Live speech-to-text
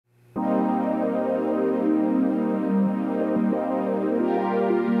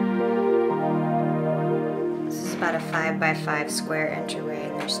5x5 square entryway,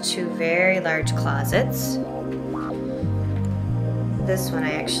 and there's two very large closets. This one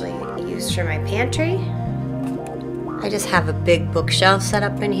I actually used for my pantry. I just have a big bookshelf set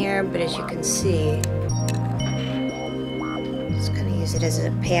up in here, but as you can see, I'm just gonna use it as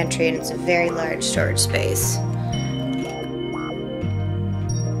a pantry, and it's a very large storage space.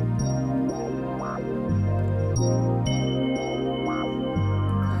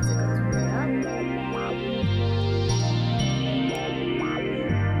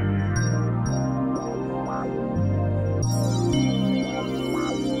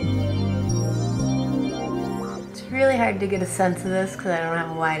 Really hard to get a sense of this because I don't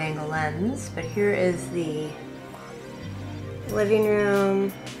have a wide angle lens, but here is the living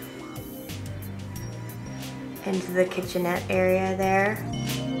room into the kitchenette area there.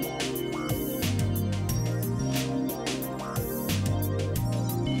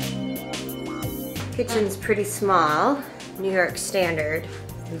 Kitchen's pretty small, New York standard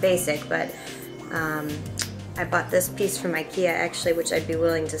and basic, but I bought this piece from IKEA actually, which I'd be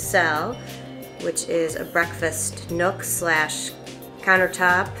willing to sell, which is a breakfast nook slash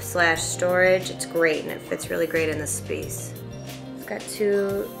countertop slash storage. It's great and it fits really great in this space. It's got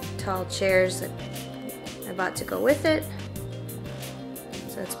two tall chairs that I bought to go with it.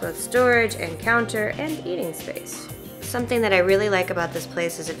 So it's both storage and counter and eating space. Something that I really like about this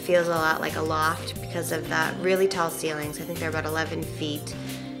place is it feels a lot like a loft because of the really tall ceilings. I think they're about 11 feet.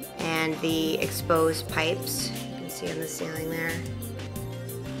 And the exposed pipes, you can see on the ceiling there.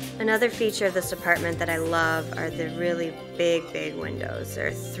 Another feature of this apartment that I love are the really big windows. There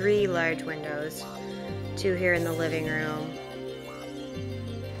are 3 large windows, 2 here in the living room,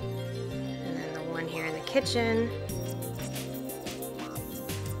 and then the one here in the kitchen,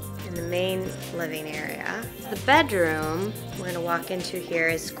 in the main living area. The bedroom we're going to walk into here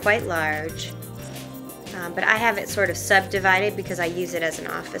is quite large, but I have it sort of subdivided because I use it as an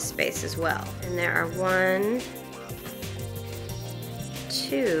office space as well. And there are 1,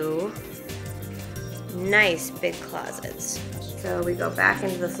 2 nice big closets. So we go back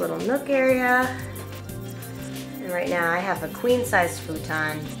into this little nook area, and right now I have a queen size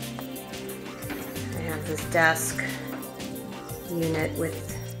futon. I have this desk unit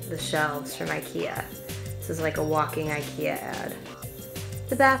with the shelves from IKEA. This is like a walking IKEA ad.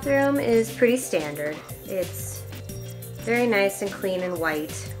 The bathroom is pretty standard. It's very nice and clean and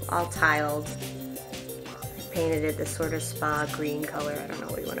white, all tiled. Painted it this sort of spa green color, I don't know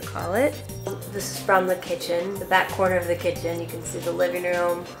what you want to call it. This is from the kitchen, the back corner of the kitchen. You can see the living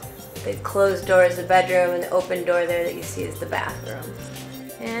room, the closed door is the bedroom, and the open door there that you see is the bathroom.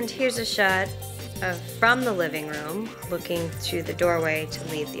 And here's a shot from the living room looking through the doorway to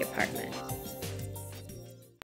leave the apartment.